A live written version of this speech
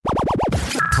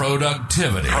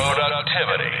Productivity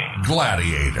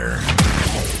Gladiator.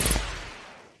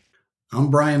 I'm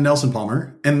Brian Nelson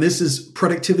Palmer, and this is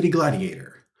Productivity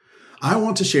Gladiator. I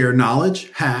want to share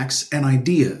knowledge, hacks, and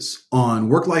ideas on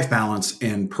work-life balance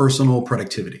and personal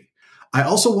productivity. I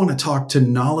also want to talk to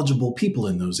knowledgeable people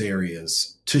in those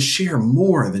areas to share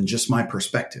more than just my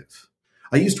perspective.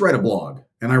 I used to write a blog,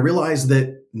 and I realized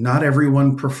that not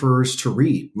everyone prefers to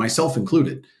read, myself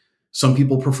included. Some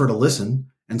people prefer to listen,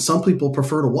 and some people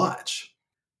prefer to watch.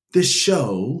 This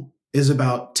show is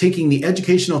about taking the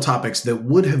educational topics that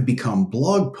would have become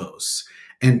blog posts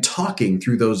and talking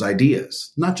through those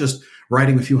ideas, not just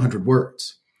writing a few hundred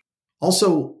words.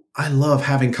 Also, I love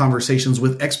having conversations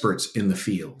with experts in the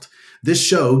field. This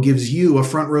show gives you a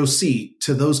front row seat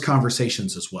to those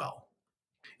conversations as well.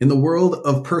 In the world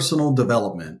of personal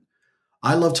development,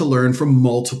 I love to learn from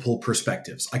multiple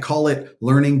perspectives. I call it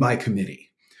learning by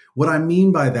committee. What I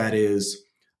mean by that is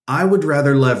I would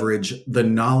rather leverage the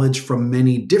knowledge from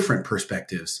many different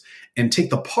perspectives and take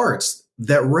the parts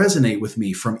that resonate with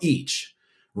me from each,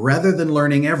 rather than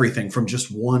learning everything from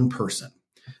just one person.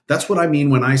 That's what I mean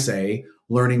when I say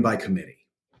learning by committee.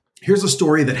 Here's a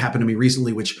story that happened to me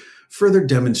recently, which further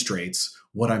demonstrates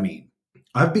what I mean.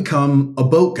 I've become a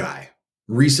boat guy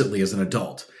recently as an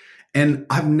adult, and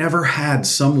I've never had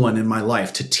someone in my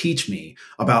life to teach me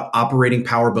about operating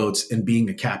powerboats and being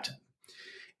a captain.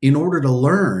 In order to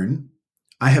learn,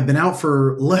 I have been out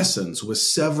for lessons with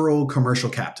several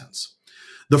commercial captains.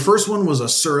 The first one was a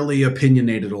surly,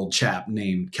 opinionated old chap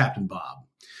named Captain Bob.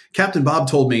 Captain Bob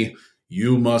told me,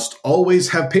 "You must always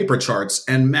have paper charts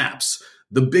and maps.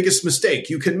 The biggest mistake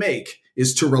you can make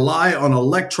is to rely on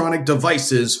electronic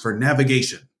devices for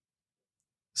navigation."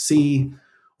 See,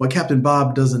 what Captain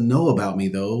Bob doesn't know about me,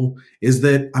 though, is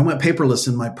that I went paperless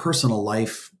in my personal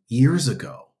life years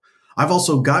ago. I've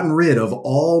also gotten rid of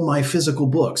all my physical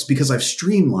books because I've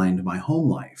streamlined my home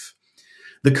life.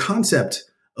 The concept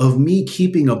of me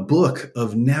keeping a book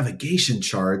of navigation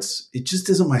charts, it just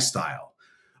isn't my style.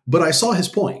 But I saw his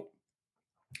point.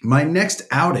 My next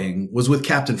outing was with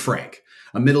Captain Frank,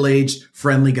 a middle-aged,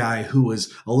 friendly guy who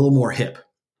was a little more hip.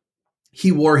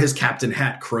 He wore his captain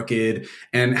hat crooked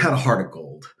and had a heart of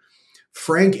gold.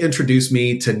 Frank introduced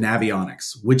me to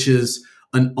Navionics, which is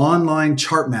an online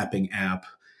chart mapping app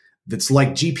that's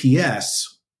like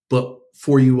GPS, but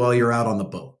for you while you're out on the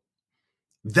boat.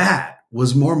 That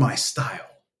was more my style.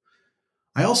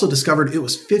 I also discovered it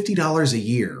was $50 a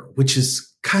year, which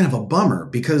is kind of a bummer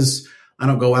because I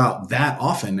don't go out that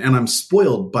often and I'm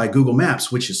spoiled by Google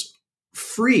Maps, which is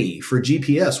free for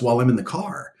GPS while I'm in the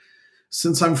car.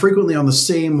 Since I'm frequently on the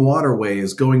same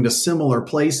waterways going to similar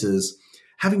places,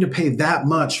 having to pay that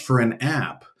much for an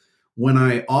app when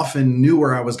I often knew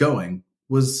where I was going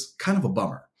was kind of a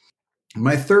bummer.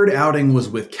 My third outing was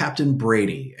with Captain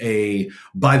Brady, a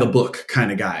by-the-book kind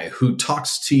of guy who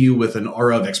talks to you with an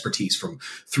aura of expertise from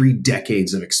 3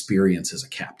 decades of experience as a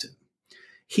captain.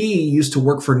 He used to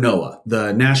work for NOAA,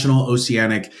 the National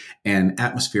Oceanic and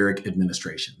Atmospheric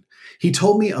Administration. He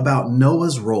told me about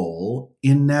NOAA's role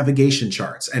in navigation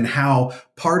charts and how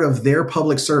part of their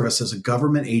public service as a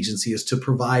government agency is to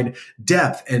provide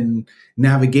depth and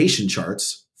navigation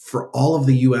charts for all of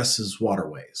the U.S.'s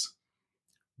waterways.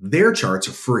 Their charts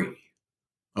are free.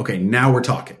 Okay, now we're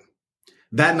talking.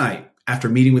 That night, after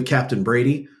meeting with Captain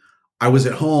Brady, I was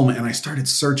at home and I started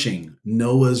searching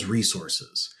NOAA's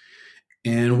resources.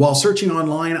 And while searching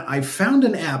online, I found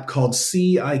an app called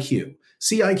SeaIQ.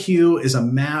 SeaIQ is a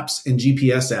maps and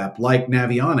GPS app like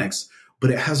Navionics,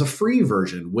 but it has a free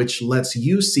version which lets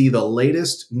you see the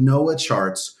latest NOAA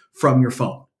charts from your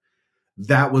phone.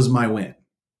 That was my win.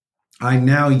 I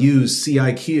now use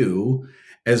SeaIQ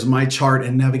as my chart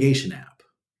and navigation app.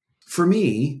 For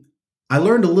me, I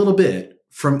learned a little bit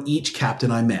from each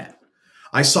captain I met.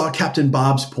 I saw Captain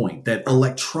Bob's point that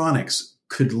electronics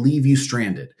could leave you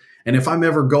stranded. And if I'm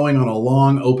ever going on a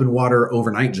long open water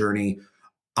overnight journey,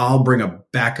 I'll bring a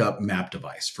backup map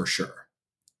device for sure.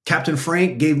 Captain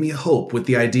Frank gave me hope with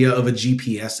the idea of a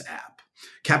GPS app.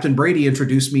 Captain Brady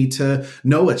introduced me to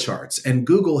NOAA charts, and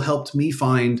Google helped me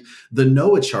find the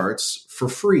NOAA charts for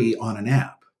free on an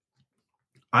app.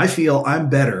 I feel I'm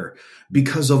better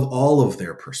because of all of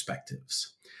their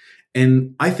perspectives.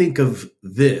 And I think of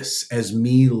this as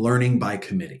me learning by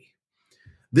committee.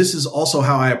 This is also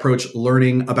how I approach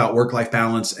learning about work-life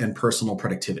balance and personal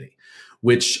productivity,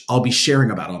 which I'll be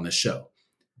sharing about on this show.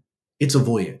 It's a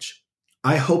voyage.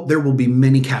 I hope there will be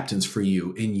many captains for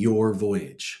you in your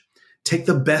voyage. Take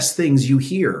the best things you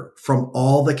hear from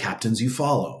all the captains you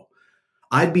follow.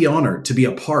 I'd be honored to be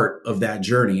a part of that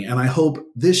journey, and I hope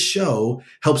this show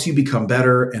helps you become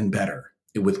better and better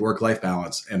with work-life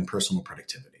balance and personal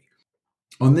productivity.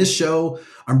 On this show,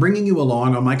 I'm bringing you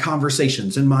along on my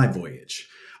conversations in my voyage.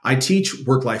 I teach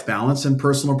work-life balance and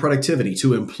personal productivity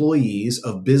to employees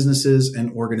of businesses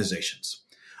and organizations.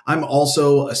 I'm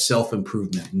also a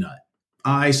self-improvement nut.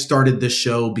 I started this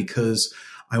show because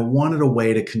I wanted a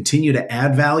way to continue to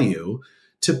add value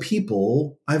to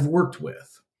people I've worked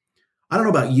with. I don't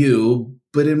know about you,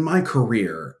 but in my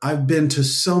career, I've been to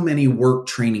so many work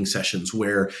training sessions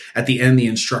where at the end, the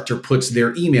instructor puts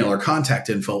their email or contact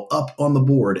info up on the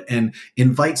board and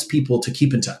invites people to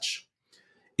keep in touch.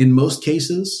 In most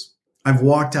cases, I've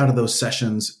walked out of those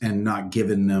sessions and not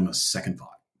given them a second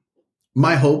thought.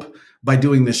 My hope by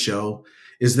doing this show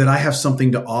is that I have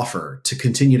something to offer to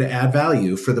continue to add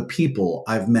value for the people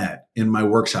I've met in my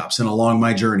workshops and along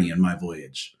my journey and my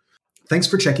voyage. Thanks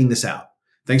for checking this out.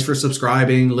 Thanks for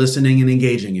subscribing, listening, and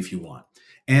engaging if you want.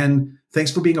 And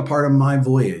thanks for being a part of my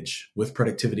voyage with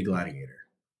Productivity Gladiator.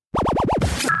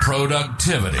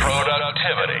 Productivity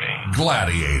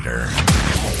Gladiator.